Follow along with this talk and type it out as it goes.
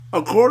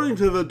According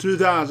to the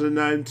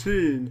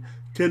 2019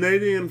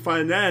 Canadian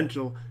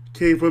Financial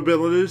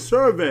Capabilities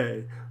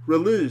Survey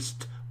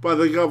released by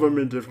the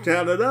Government of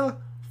Canada,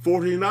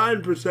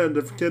 49%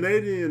 of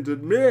Canadians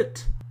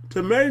admit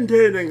to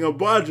maintaining a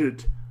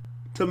budget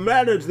to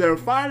manage their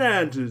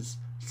finances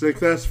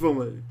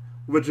successfully,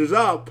 which is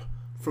up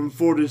from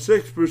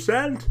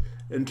 46%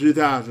 in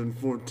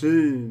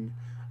 2014.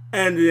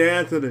 Andy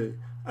Anthony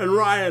and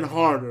Ryan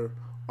Harder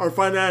are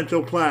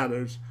financial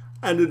planners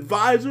and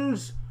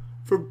advisors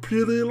for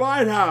Peely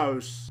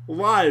Lighthouse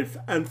Life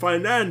and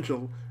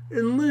Financial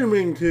in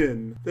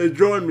Leamington. They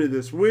joined me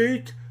this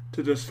week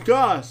to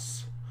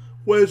discuss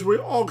ways we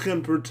all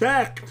can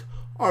protect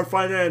our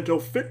financial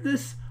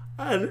fitness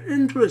and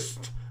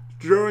interest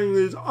during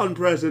these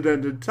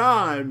unprecedented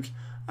times,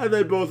 and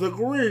they both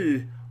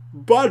agree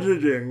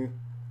budgeting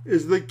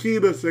is the key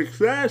to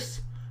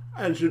success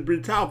and should be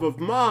top of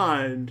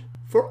mind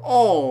for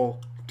all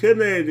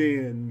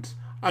Canadians.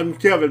 I'm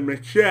Kevin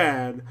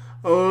McShane.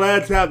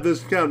 Let's have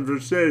this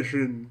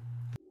conversation.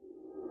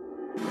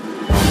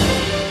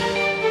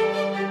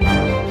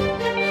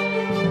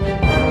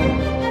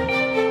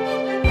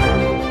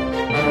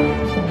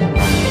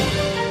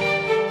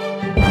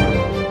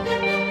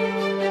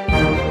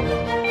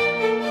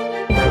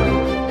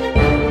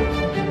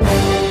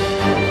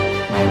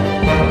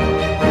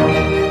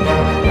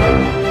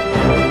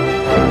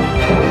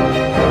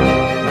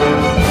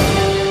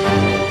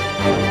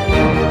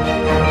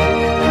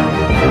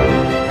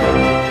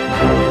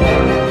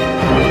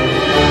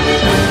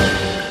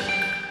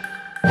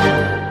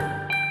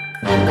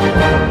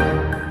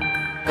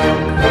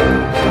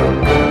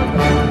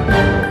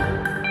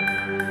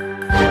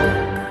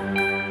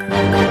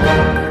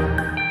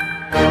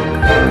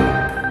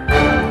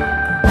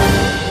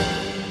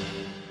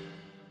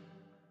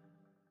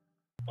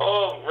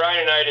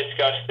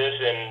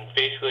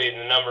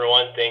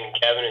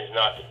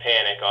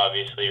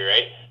 Obviously,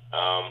 right?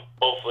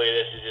 Hopefully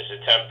this is just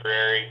a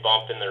temporary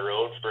bump in the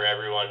road for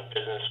everyone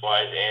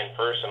business-wise and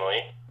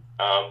personally.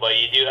 But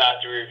you do have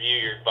to review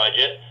your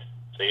budget.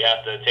 So you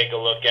have to take a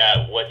look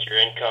at what's your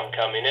income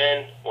coming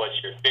in, what's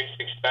your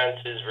fixed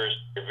expenses versus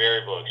your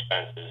variable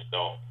expenses.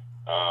 So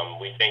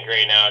we think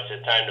right now it's a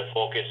time to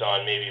focus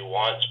on maybe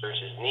wants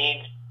versus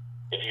needs.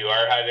 If you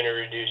are having a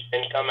reduced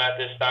income at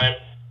this time,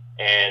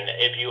 and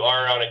if you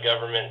are on a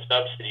government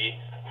subsidy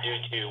due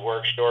to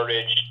work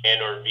shortage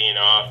and or being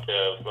off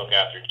to look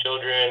after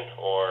children,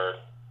 or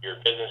your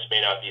business may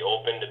not be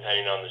open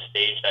depending on the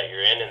stage that you're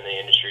in and the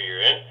industry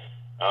you're in.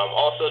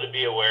 Also to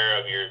be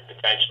aware of your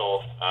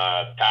potential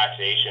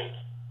taxation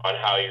on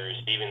how you're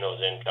receiving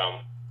those income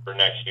for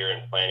next year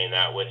and planning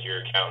that with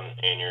your accountant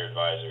and your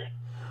advisor.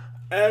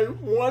 And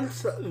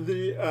once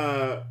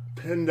the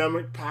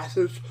pandemic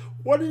passes,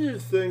 what do you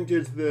think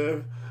is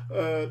the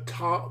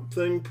top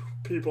thing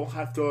people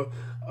have to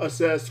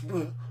assess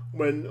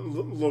when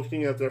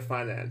looking at their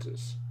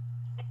finances?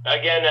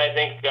 Again, I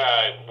think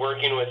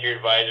working with your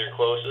advisor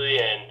closely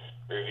and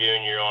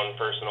reviewing your own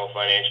personal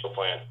financial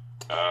plan,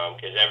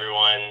 because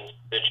everyone's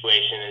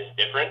situation is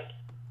different.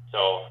 So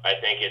I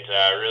think it's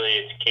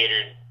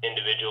catered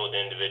individual to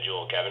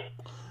individual, Kevin.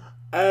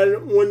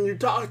 And when you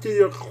talk to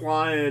your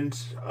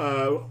clients,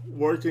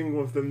 working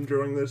with them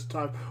during this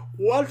time,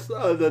 what's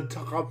the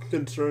top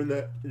concern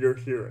that you're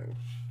hearing?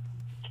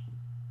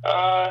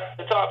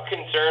 The top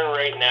concern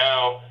right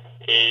now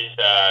is,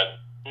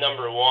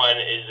 number one,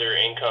 is their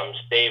income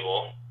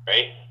stable,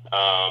 right?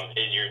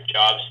 Is your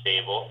job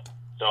stable?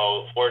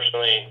 So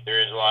fortunately,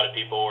 there is a lot of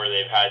people where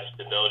they've had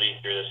stability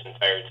through this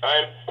entire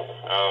time.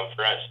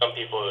 For some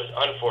people, it was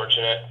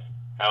unfortunate.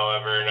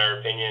 However, in our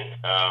opinion,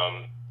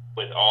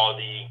 with all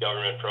the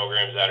government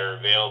programs that are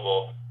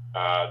available,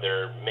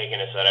 they're making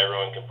it so that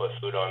everyone can put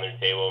food on their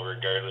table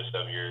regardless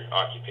of your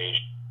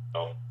occupation.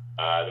 So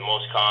the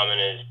most common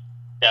is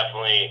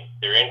definitely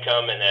their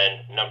income, and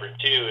then number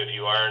two, if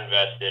you are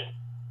invested,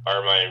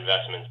 are my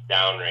investments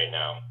down right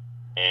now,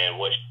 and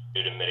what should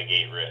I do to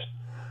mitigate risk?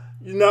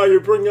 Now, you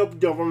bring up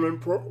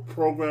government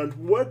programs.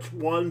 Which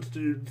ones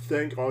do you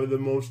think are the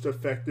most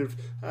effective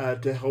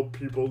to help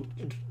people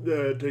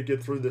to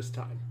get through this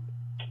time?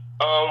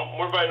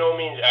 We're by no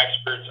means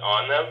experts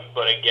on them,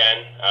 but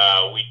again,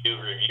 we do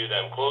review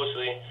them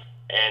closely,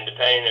 and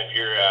depending if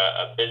you're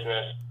a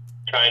business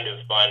trying to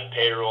fund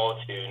payroll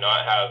to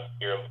not have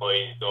your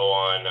employees go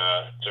on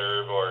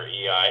CERB or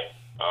EI,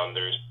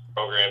 there's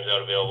programs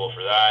out available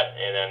for that,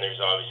 and then there's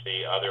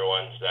obviously other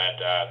ones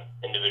that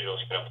individuals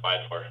can apply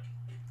for,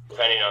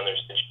 depending on their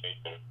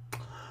situation.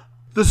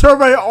 The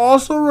survey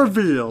also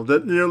revealed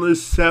that nearly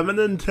 7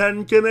 in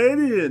 10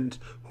 Canadians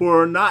who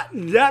are not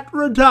yet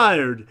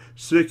retired,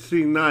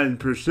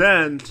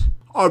 69%,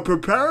 are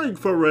preparing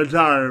for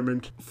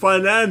retirement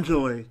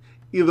financially,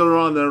 either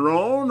on their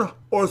own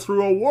or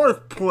through a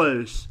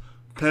workplace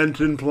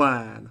pension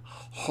plan.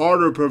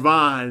 Harder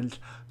provides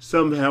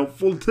some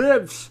helpful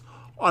tips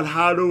on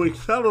how to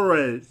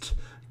accelerate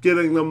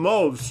getting the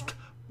most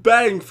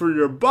bang for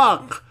your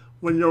buck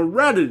when you're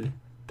ready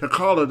to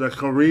call it a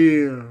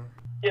career.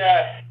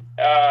 Yeah,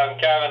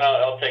 Kevin,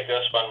 I'll take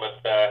this one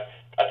with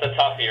That's a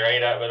toughie,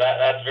 right? But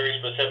that's very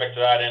specific to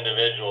that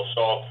individual.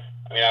 So,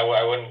 I mean,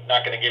 I wouldn't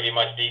not going to give you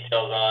much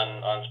details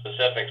on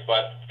specifics.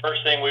 But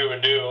first thing we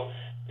would do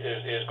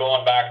is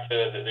going back to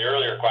the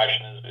earlier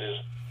question is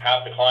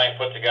have the client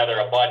put together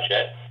a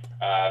budget,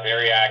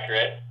 very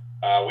accurate.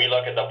 We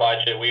look at the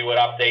budget. We would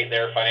update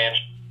their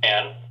financial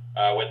plan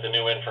with the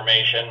new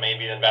information.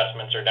 Maybe the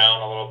investments are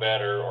down a little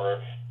bit, or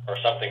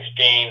something's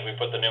changed. We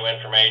put the new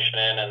information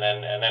in,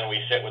 and then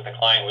we sit with the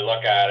client. We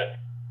look at it.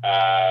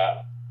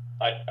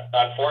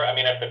 I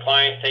mean, if the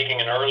client's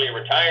taking an early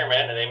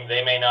retirement and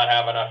they may not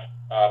have enough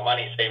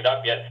money saved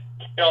up yet,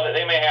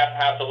 they may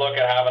have to look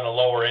at having a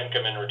lower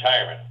income in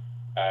retirement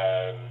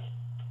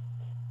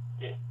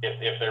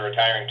if they're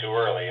retiring too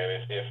early.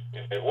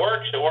 If it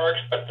works, it works,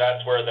 but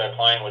that's where the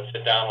client would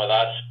sit down with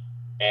us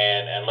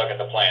and look at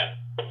the plan.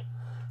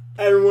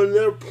 And when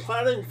they're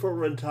planning for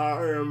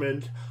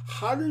retirement,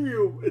 how do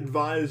you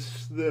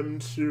advise them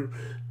to,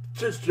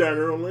 just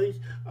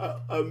generally,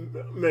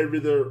 maybe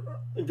they're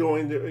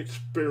going to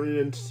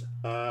experience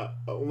a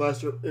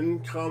lesser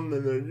income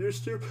than they're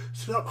used to.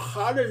 So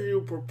how do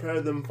you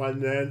prepare them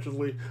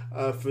financially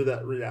for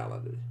that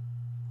reality?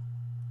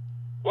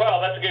 Well,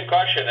 that's a good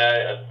question.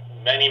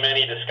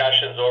 Many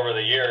discussions over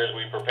the years,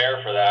 we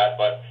prepare for that,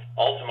 but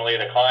ultimately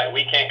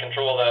we can't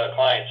control the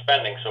client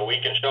spending, so we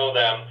can show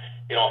them,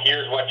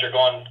 here's what you're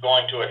going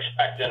to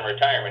expect in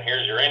retirement.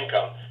 Here's your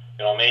income.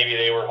 Maybe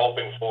they were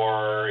hoping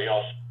for,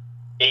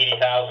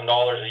 $80,000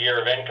 a year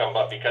of income,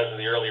 but because of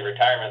the early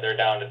retirement, they're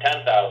down to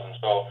 $10,000.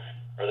 So,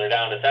 or they're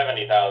down to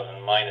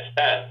 $70,000 minus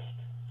 10.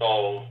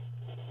 So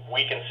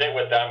we can sit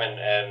with them,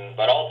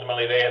 but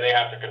ultimately they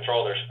have to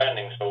control their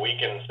spending. So we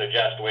can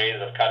suggest ways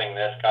of cutting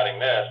this.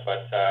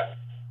 But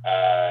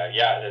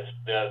it's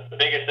the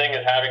biggest thing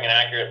is having an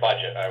accurate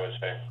budget, I would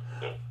say.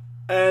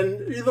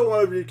 And either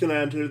one of you can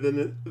answer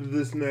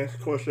this next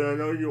question. I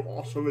know you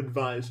also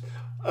advise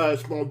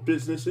small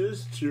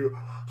businesses to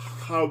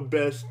how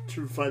best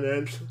to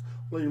financially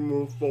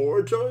move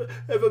forward. So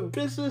if a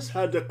business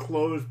had to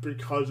close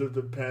because of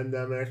the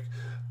pandemic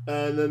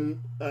and then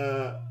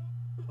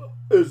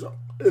is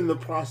in the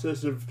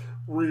process of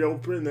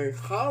reopening,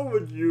 how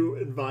would you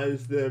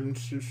advise them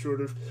to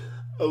sort of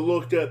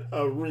look at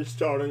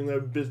restarting their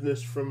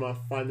business from a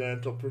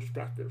financial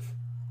perspective?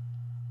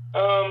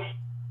 A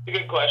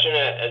good question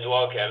as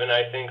well, Kevin.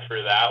 I think for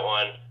that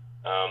one,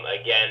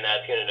 again,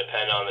 that's going to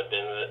depend on the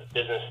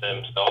business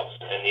themselves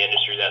and the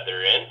industry that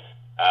they're in.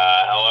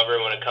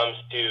 However, when it comes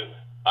to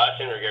us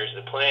in regards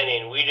to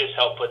planning, we just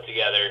help put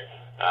together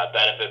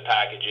benefit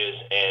packages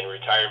and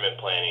retirement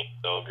planning,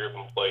 so group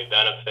employee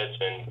benefits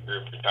and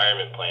group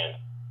retirement plans.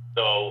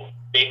 So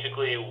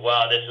basically,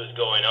 while this was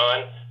going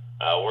on,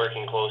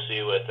 working closely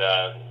with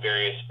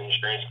various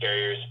insurance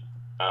carriers,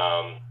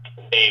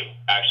 they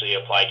actually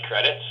applied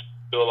credits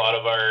to a lot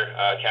of our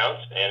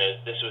accounts,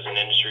 and this was an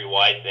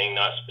industry-wide thing,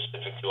 not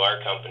specific to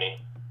our company,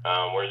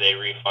 where they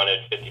refunded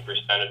 50%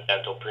 of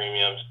dental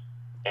premiums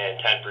and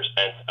 10%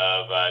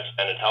 of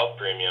extended health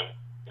premium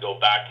to go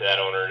back to that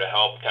owner to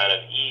help kind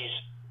of ease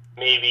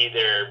maybe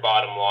their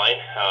bottom line,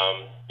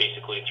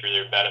 basically through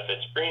their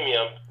benefits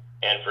premium.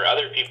 And for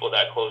other people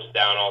that closed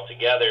down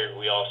altogether,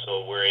 we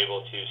also were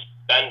able to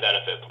suspend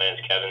benefit plans,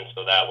 Kevin,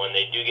 so that when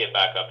they do get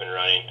back up and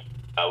running,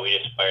 we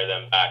just fire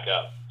them back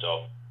up.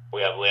 So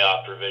we have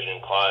layoff provision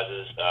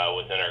clauses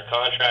within our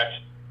contracts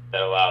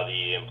that allow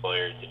the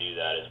employer to do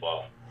that as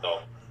well. So,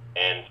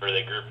 and for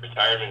the group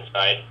retirement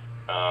side,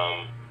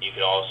 you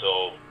could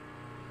also,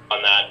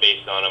 on that,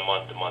 based on a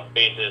month-to-month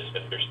basis,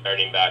 if they're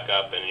starting back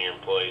up and your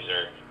employees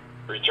are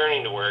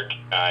returning to work,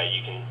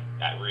 you can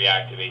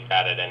reactivate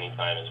that at any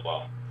time as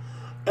well.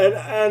 And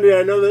Andy,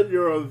 I know that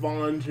you're a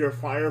volunteer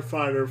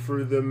firefighter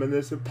for the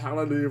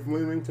municipality of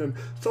Leamington.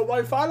 So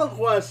my final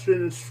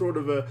question is sort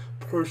of a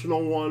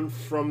personal one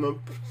from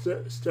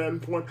the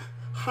standpoint.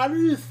 How do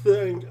you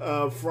think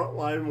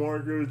frontline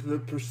workers, the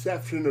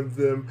perception of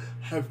them,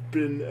 have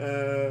been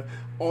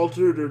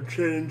altered or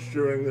changed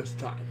during this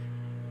time?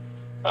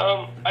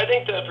 I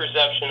think the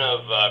perception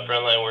of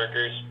frontline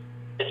workers,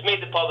 it's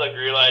made the public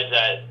realize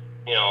that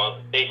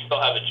they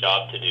still have a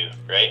job to do,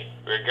 right?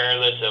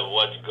 Regardless of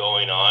what's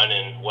going on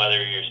and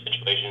whether your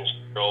situation is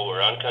controllable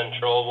or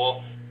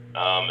uncontrollable.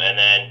 And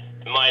then,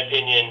 in my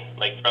opinion,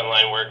 like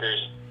frontline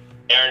workers,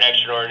 they aren't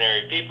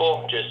extraordinary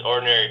people, just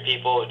ordinary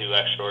people who do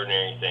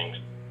extraordinary things.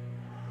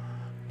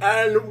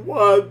 And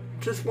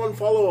just one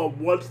follow-up,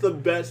 what's the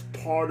best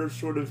part of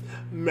sort of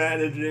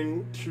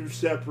managing two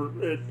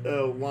separate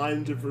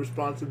lines of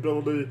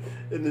responsibility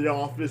in the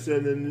office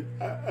and in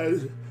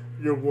as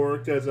your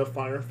work as a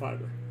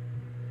firefighter?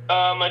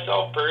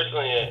 Myself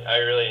personally, I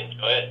really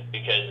enjoy it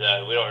because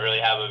we don't really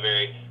have a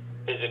very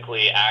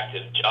physically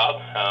active job.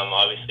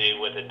 Obviously,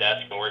 with a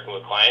desk and working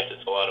with clients,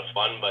 it's a lot of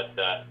fun, but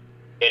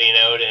getting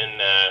out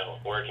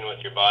and working with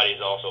your body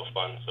is also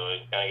fun, so you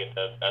kind of get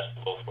the best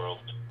of both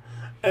worlds.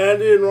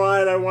 Andy and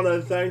Ryan, I want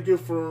to thank you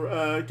for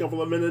a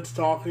couple of minutes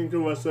talking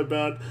to us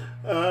about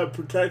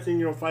protecting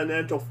your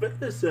financial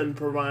fitness and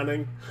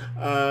providing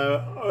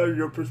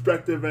your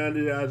perspective,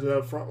 Andy, as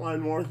a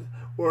frontline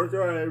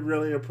worker. I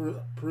really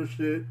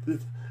appreciate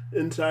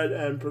insight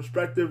and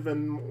perspective,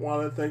 and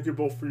want to thank you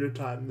both for your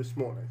time this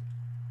morning.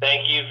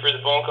 Thank you for the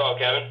phone call,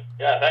 Kevin.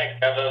 Yeah, thanks,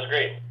 Kevin. That was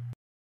great.